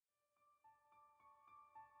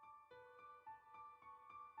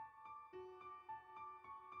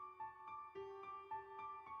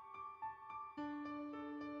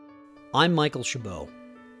I'm Michael Chabot,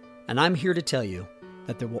 and I'm here to tell you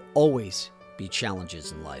that there will always be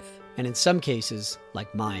challenges in life, and in some cases,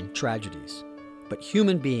 like mine, tragedies. But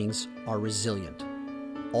human beings are resilient.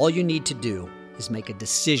 All you need to do is make a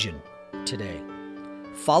decision today.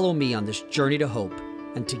 Follow me on this journey to hope,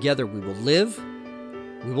 and together we will live,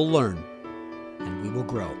 we will learn, and we will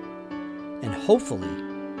grow. And hopefully,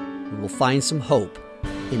 we will find some hope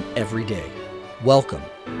in every day. Welcome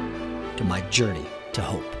to my journey to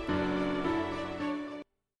hope.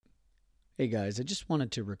 Hey guys, I just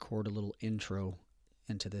wanted to record a little intro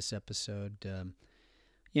into this episode.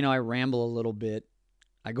 I ramble a little bit.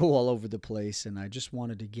 I go all over the place, and I just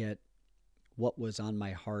wanted to get what was on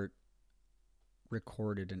my heart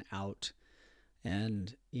recorded and out.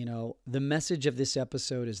 And, the message of this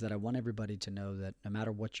episode is that I want everybody to know that no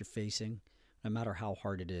matter what you're facing, no matter how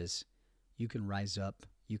hard it is, you can rise up,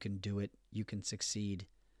 you can do it, you can succeed.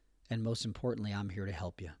 And most importantly, I'm here to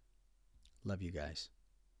help you. Love you guys.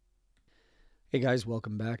 Hey guys,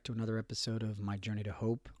 welcome back to another episode of My Journey to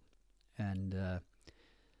Hope. And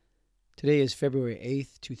today is February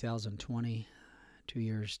 8th, 2020, 2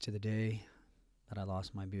 years to the day that I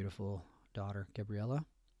lost my beautiful daughter, Gabriella.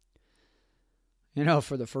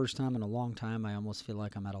 For the first time in a long time, I almost feel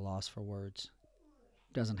like I'm at a loss for words.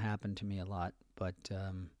 It doesn't happen to me a lot, but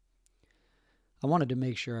I wanted to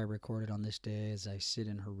make sure I recorded on this day as I sit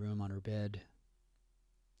in her room on her bed,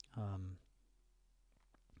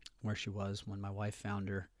 where she was when my wife found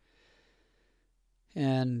her.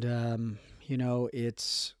 And,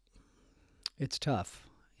 it's tough,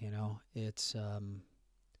 it's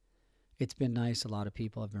been nice. A lot of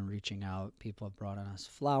people have been reaching out. People have brought us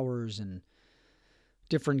flowers and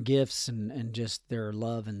different gifts and just their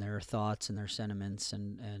love and their thoughts and their sentiments.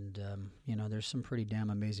 And there's some pretty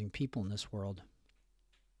damn amazing people in this world.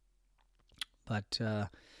 But,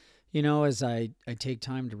 as I take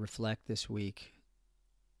time to reflect this week,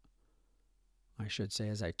 I should say,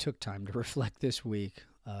 as I took time to reflect this week,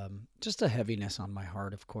 just a heaviness on my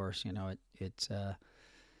heart, of course. It's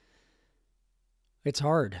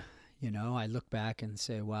hard. I look back and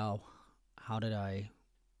say, wow, how did I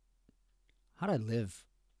live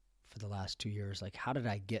for the last 2 years? Like, how did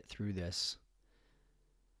I get through this?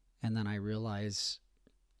 And then I realize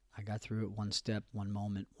I got through it one step, one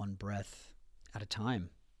moment, one breath at a time.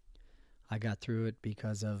 I got through it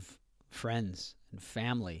because of friends and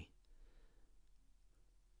family.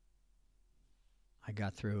 I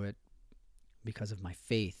got through it because of my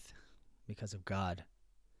faith, because of God,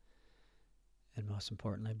 and most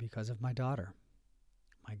importantly, because of my daughter,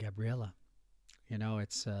 my Gabriella.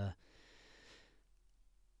 It's, I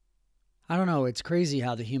don't know, it's crazy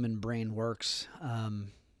how the human brain works.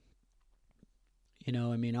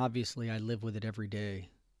 Obviously I live with it every day.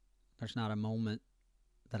 There's not a moment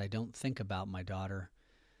that I don't think about my daughter,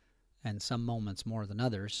 and some moments more than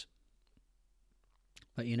others.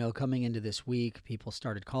 But, coming into this week, people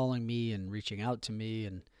started calling me and reaching out to me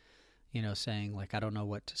and, saying, like, I don't know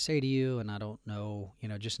what to say to you. And I don't know,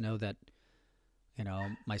 just know that,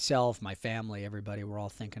 myself, my family, everybody, we're all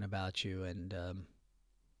thinking about you. And,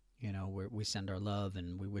 we send our love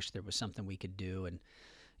and we wish there was something we could do. And,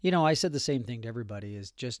 I said the same thing to everybody,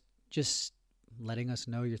 is just letting us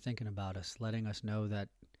know you're thinking about us, letting us know that,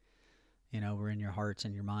 we're in your hearts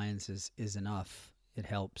and your minds is enough. It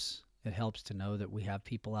helps. It helps to know that we have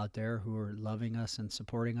people out there who are loving us and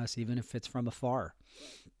supporting us, even if it's from afar.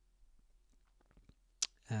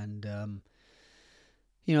 And,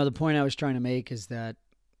 the point I was trying to make is that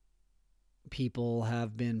people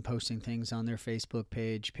have been posting things on their Facebook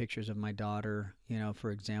page, pictures of my daughter. For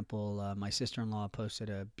example, my sister-in-law posted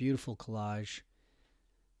a beautiful collage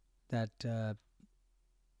that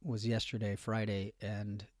was yesterday, Friday,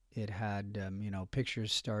 and it had,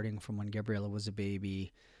 pictures starting from when Gabriella was a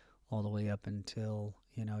baby all the way up until,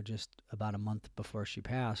 just about a month before she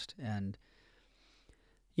passed. And,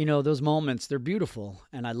 those moments, they're beautiful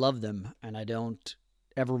and I love them and I don't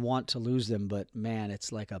ever want to lose them. But man,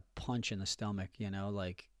 it's like a punch in the stomach,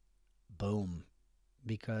 like boom.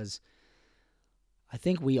 Because I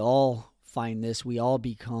think we all find this, we all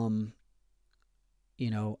become,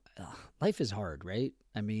 life is hard, right?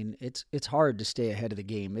 It's hard to stay ahead of the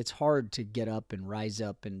game. It's hard to get up and rise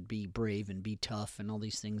up and be brave and be tough and all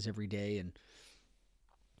these things every day. And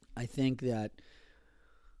I think that,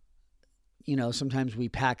 sometimes we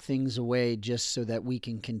pack things away just so that we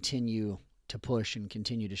can continue to push and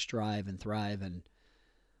continue to strive and thrive. And,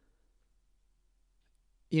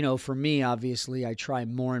 for me, obviously, I try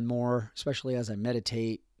more and more, especially as I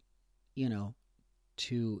meditate,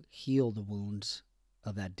 to heal the wounds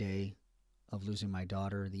of that day, of losing my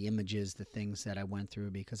daughter, the images, the things that I went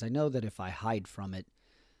through, because I know that if I hide from it,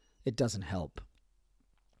 it doesn't help.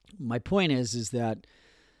 My point is that,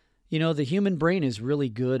 the human brain is really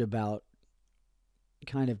good about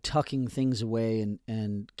kind of tucking things away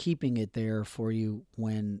and keeping it there for you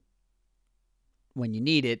when you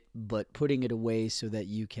need it, but putting it away so that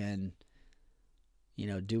you can,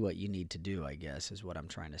 do what you need to do, I guess, is what I'm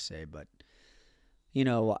trying to say. But,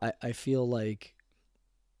 I feel like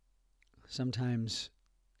sometimes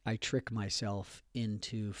I trick myself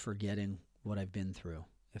into forgetting what I've been through,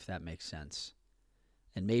 if that makes sense.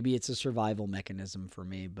 And maybe it's a survival mechanism for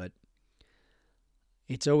me, but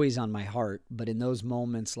it's always on my heart. But in those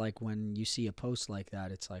moments, like when you see a post like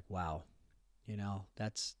that, it's like, wow,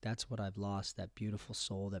 that's what I've lost, that beautiful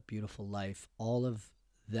soul, that beautiful life. All of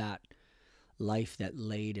that life that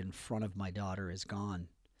laid in front of my daughter is gone.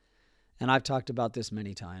 And I've talked about this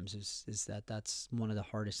many times, is that's one of the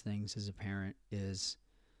hardest things as a parent, is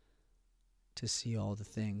to see all the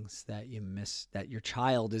things that you miss, that your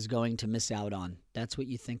child is going to miss out on. That's what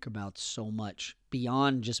you think about so much,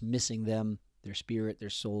 beyond just missing them, their spirit,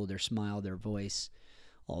 their soul, their smile, their voice,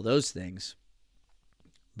 all those things.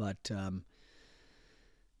 But,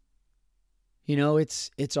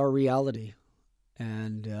 it's our reality.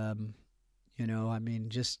 And,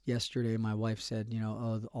 just yesterday, my wife said,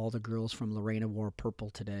 all the girls from Lorena wore purple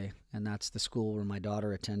today. And that's the school where my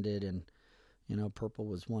daughter attended. And, purple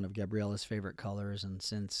was one of Gabriella's favorite colors. And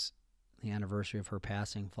since the anniversary of her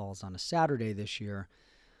passing falls on a Saturday this year,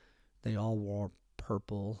 they all wore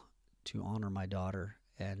purple to honor my daughter.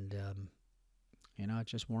 And, it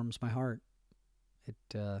just warms my heart.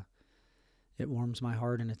 It warms my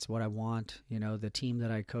heart, and it's what I want. The team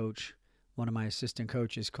that I coach, one of my assistant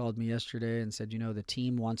coaches called me yesterday and said, the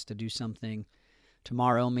team wants to do something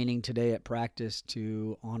tomorrow, meaning today at practice,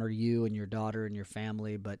 to honor you and your daughter and your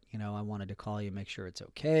family. But, I wanted to call you, make sure it's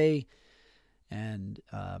okay. And,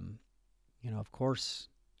 of course,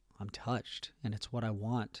 I'm touched, and it's what I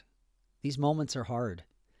want. These moments are hard.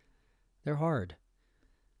 They're hard.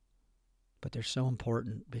 But they're so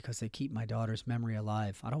important because they keep my daughter's memory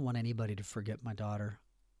alive. I don't want anybody to forget my daughter.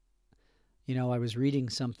 I was reading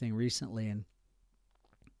something recently, and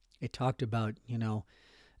it talked about,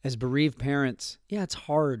 as bereaved parents, it's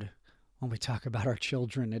hard when we talk about our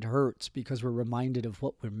children. It hurts because we're reminded of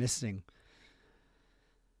what we're missing.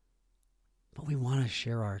 But we want to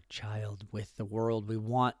share our child with the world. We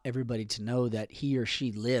want everybody to know that he or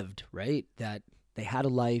she lived, right? That they had a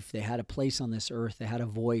life, they had a place on this earth, they had a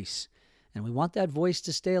voice. And we want that voice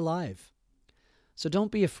to stay alive. So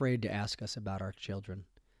don't be afraid to ask us about our children.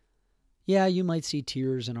 Yeah, you might see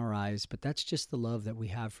tears in our eyes, but that's just the love that we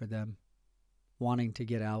have for them, wanting to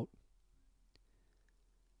get out.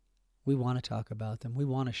 We want to talk about them. We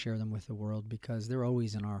want to share them with the world because they're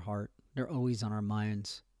always in our heart. They're always on our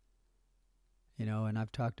minds. And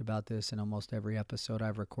I've talked about this in almost every episode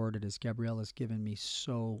I've recorded, as Gabriella's given me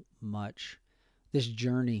so much. This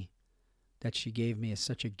journey that she gave me is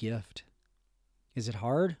such a gift. Is it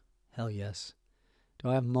hard? Hell yes. Do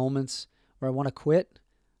I have moments where I want to quit?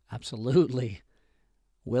 Absolutely.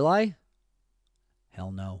 Will I?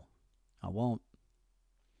 Hell no. I won't.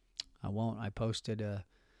 I posted a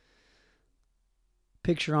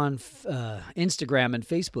picture on Instagram and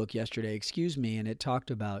Facebook yesterday, and it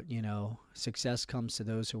talked about, success comes to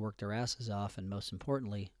those who work their asses off, and most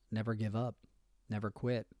importantly, never give up, never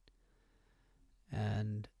quit.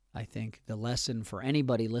 And I think the lesson for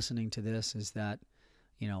anybody listening to this is that,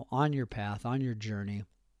 on your path, on your journey,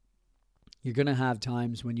 you're going to have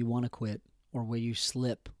times when you want to quit or where you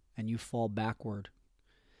slip and you fall backward.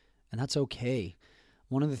 And that's okay.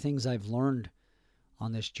 One of the things I've learned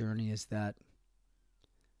on this journey is that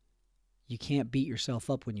you can't beat yourself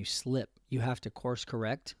up when you slip. You have to course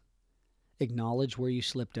correct, acknowledge where you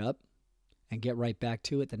slipped up, and get right back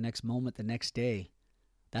to it the next moment, the next day.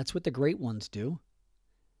 That's what the great ones do.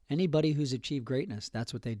 Anybody who's achieved greatness,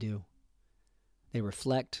 that's what they do. They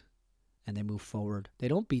reflect and they move forward. They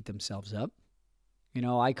don't beat themselves up.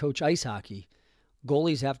 I coach ice hockey.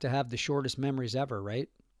 Goalies have to have the shortest memories ever, right?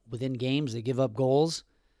 Within games, they give up goals,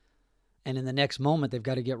 and in the next moment, they've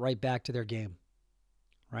got to get right back to their game,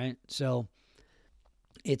 right? So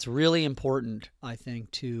it's really important, I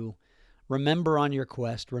think, to remember on your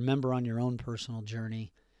quest, remember on your own personal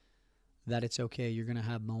journey, that it's okay. You're going to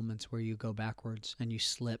have moments where you go backwards and you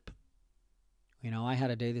slip. I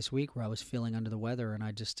had a day this week where I was feeling under the weather, and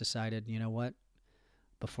I just decided, you know what?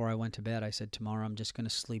 Before I went to bed, I said, tomorrow I'm just going to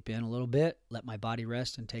sleep in a little bit, let my body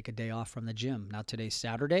rest, and take a day off from the gym. Now today's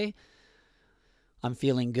Saturday. I'm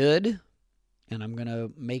feeling good, and I'm going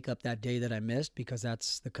to make up that day that I missed because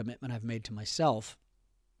that's the commitment I've made to myself.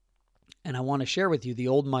 And I want to share with you, the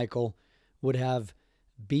old Michael would have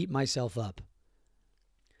beat myself up.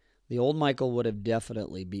 The old Michael would have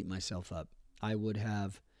definitely beat myself up. I would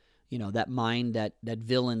have, that mind, that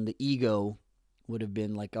villain, the ego would have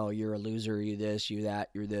been like, oh, you're a loser, you're this, you're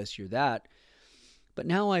that, you're this, you're that. But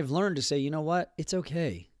now I've learned to say, you know what? It's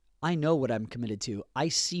okay. I know what I'm committed to. I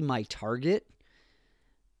see my target.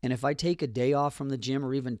 And if I take a day off from the gym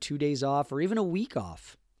or even 2 days off or even a week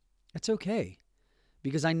off, that's okay.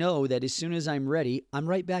 Because I know that as soon as I'm ready, I'm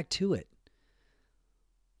right back to it.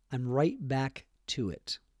 I'm right back to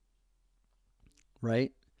it.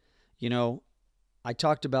 Right? I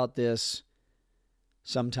talked about this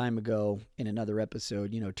some time ago in another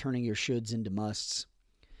episode, turning your shoulds into musts.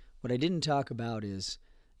 What I didn't talk about is,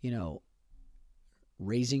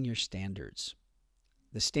 raising your standards.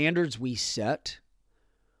 The standards we set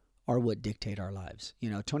are what dictate our lives.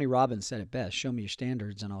 Tony Robbins said it best, show me your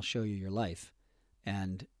standards and I'll show you your life.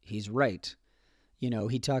 And he's right.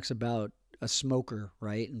 He talks about a smoker,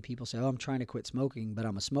 right? And people say, oh, I'm trying to quit smoking, but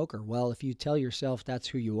I'm a smoker. Well, if you tell yourself that's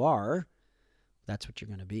who you are, that's what you're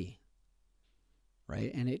going to be,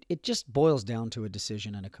 right? And it just boils down to a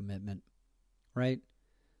decision and a commitment, right?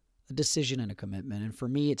 A decision and a commitment. And for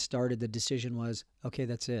me, the decision was, okay,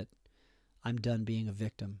 that's it. I'm done being a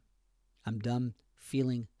victim. I'm done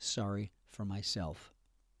feeling sorry for myself.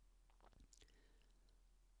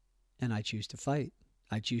 And I choose to fight.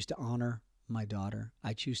 I choose to honor my daughter.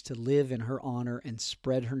 I choose to live in her honor and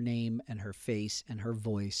spread her name and her face and her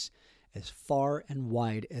voice as far and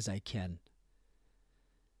wide as I can.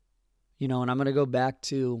 And I'm going to go back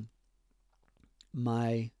to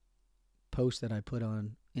my post that I put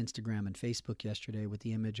on Instagram and Facebook yesterday with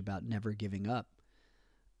the image about never giving up.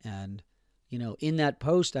 And, in that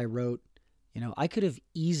post I wrote, I could have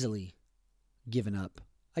easily given up.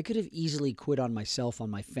 I could have easily quit on myself, on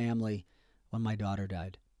my family when my daughter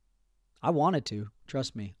died. I wanted to.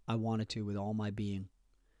 Trust me, I wanted to with all my being.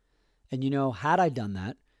 And had I done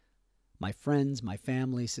that, my friends, my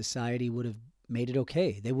family, society would have made it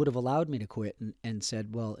okay. They would have allowed me to quit and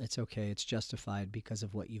said, well, it's okay. It's justified because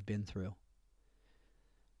of what you've been through.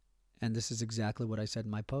 And this is exactly what I said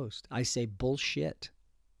in my post. I say bullshit.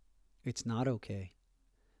 It's not okay.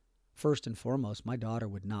 First and foremost, my daughter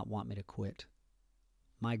would not want me to quit.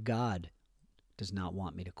 My God does not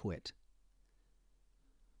want me to quit.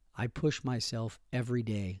 I push myself every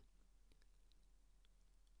day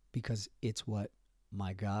because it's what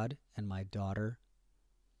my God and my daughter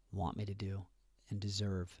want me to do and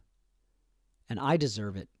deserve. And I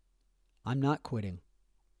deserve it. I'm not quitting.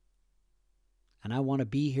 And I want to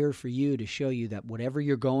be here for you to show you that whatever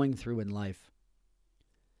you're going through in life,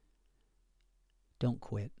 don't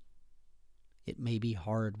quit. It may be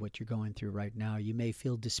hard what you're going through right now. You may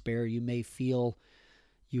feel despair. You may feel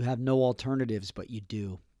you have no alternatives, but you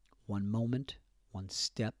do. One moment, one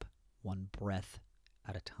step, one breath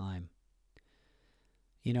at a time.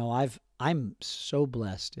 I'm so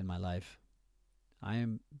blessed in my life. I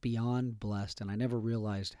am beyond blessed, and I never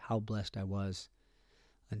realized how blessed I was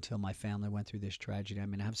until my family went through this tragedy.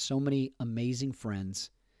 I have so many amazing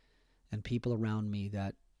friends and people around me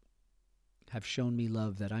that have shown me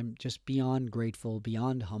love that I'm just beyond grateful,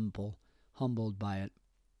 beyond humbled by it.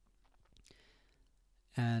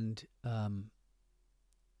 And,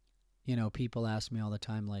 people ask me all the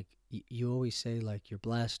time, like, you always say, like, you're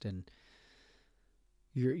blessed and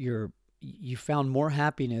you found more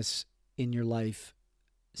happiness in your life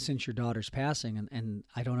since your daughter's passing. And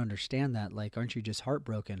I don't understand that. Like, aren't you just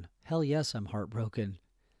heartbroken? Hell yes, I'm heartbroken.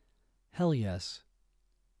 Hell yes.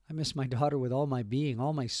 I miss my daughter with all my being,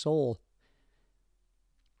 all my soul.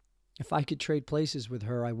 If I could trade places with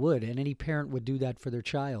her, I would, and any parent would do that for their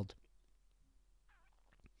child.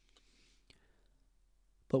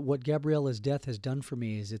 But what Gabriella's death has done for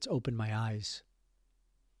me is it's opened my eyes.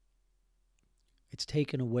 It's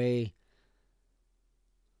taken away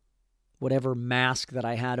whatever mask that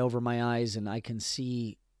I had over my eyes, and I can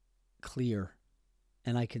see clear,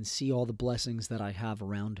 and I can see all the blessings that I have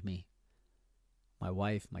around me. My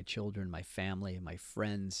wife, my children, my family, my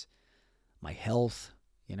friends, my health.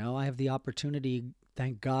 I have the opportunity,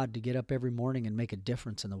 thank God, to get up every morning and make a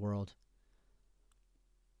difference in the world.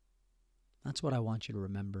 That's what I want you to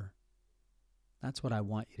remember. That's what I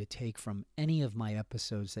want you to take from any of my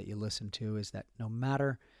episodes that you listen to, is that no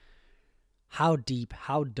matter how deep,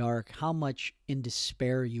 how dark, how much in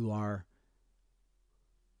despair you are,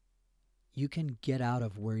 you can get out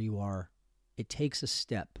of where you are. It takes a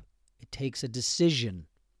step. It takes a decision.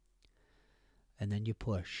 And then you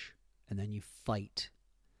push. And then you fight.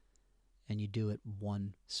 And you do it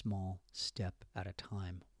one small step at a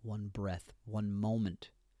time. One breath. One moment.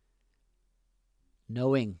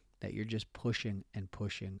 Knowing that you're just pushing and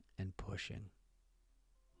pushing and pushing.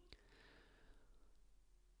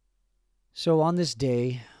 So on this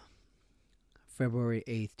day, February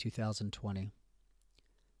 8th, 2020,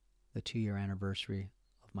 the 2-year anniversary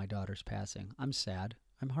of my daughter's passing, I'm sad.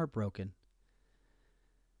 I'm heartbroken.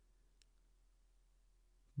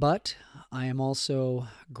 But I am also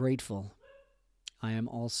grateful. I am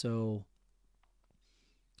also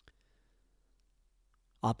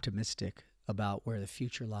optimistic about where the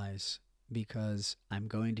future lies, because I'm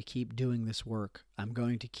going to keep doing this work. I'm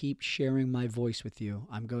going to keep sharing my voice with you.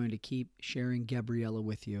 I'm going to keep sharing Gabriella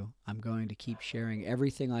with you. I'm going to keep sharing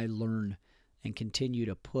everything I learn and continue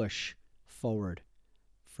to push forward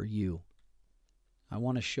for you. I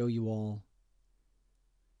want to show you all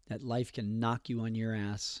that life can knock you on your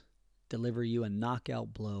ass, deliver you a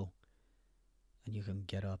knockout blow, and you can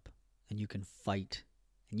get up and you can fight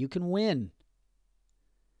and you can win.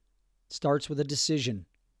 It starts with a decision.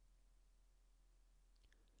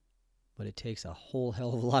 But it takes a whole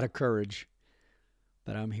hell of a lot of courage.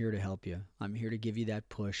 But I'm here to help you. I'm here to give you that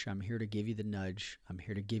push. I'm here to give you the nudge. I'm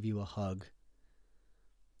here to give you a hug.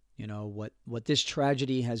 You know, what this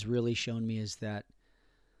tragedy has really shown me is that,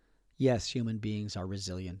 yes, human beings are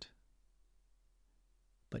resilient.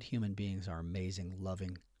 But human beings are amazing,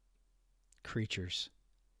 loving creatures.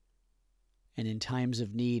 And in times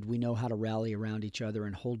of need, we know how to rally around each other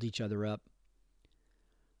and hold each other up.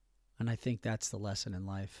 And I think that's the lesson in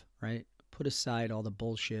life, right? Put aside all the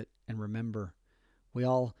bullshit and remember, we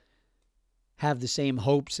all have the same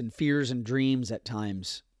hopes and fears and dreams at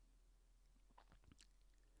times.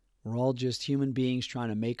 We're all just human beings trying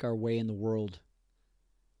to make our way in the world.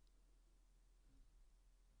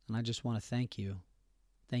 And I just want to thank you.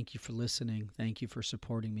 Thank you for listening. Thank you for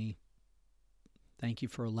supporting me. Thank you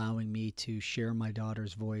for allowing me to share my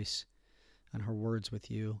daughter's voice and her words with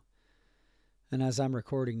you. And as I'm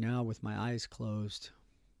recording now with my eyes closed,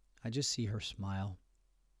 I just see her smile.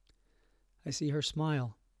 I see her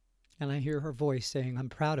smile, and I hear her voice saying, "I'm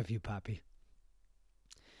proud of you, Papi.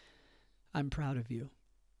 I'm proud of you.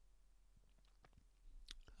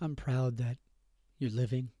 I'm proud that you're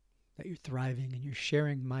living, that you're thriving, and you're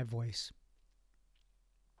sharing my voice."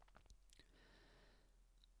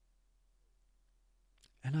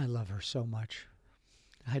 And I love her so much.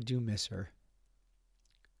 I do miss her.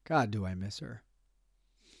 God, do I miss her.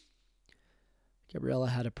 Gabriella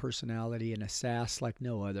had a personality and a sass like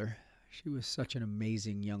no other. She was such an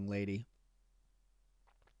amazing young lady.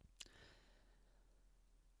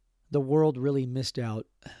 The world really missed out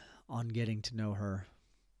on getting to know her.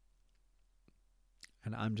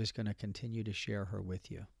 And I'm just going to continue to share her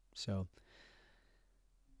with you. So,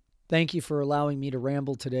 thank you for allowing me to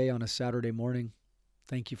ramble today on a Saturday morning.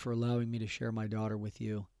 Thank you for allowing me to share my daughter with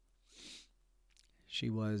you. She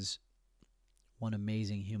was one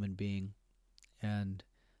amazing human being. And,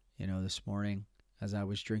 you know, this morning, as I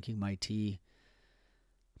was drinking my tea,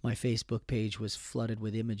 my Facebook page was flooded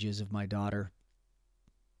with images of my daughter.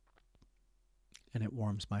 And it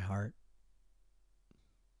warms my heart.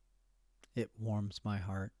 It warms my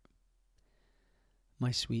heart.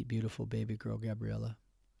 My sweet, beautiful baby girl, Gabriella.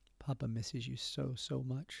 Papa misses you so, so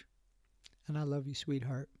much. And I love you,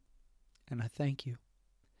 sweetheart. And I thank you.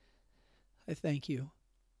 I thank you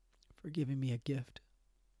for giving me a gift.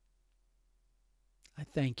 I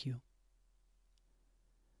thank you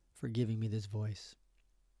for giving me this voice.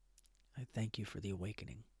 I thank you for the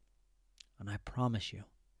awakening. And I promise you,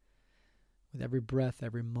 with every breath,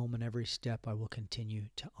 every moment, every step, I will continue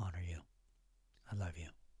to honor you. I love you.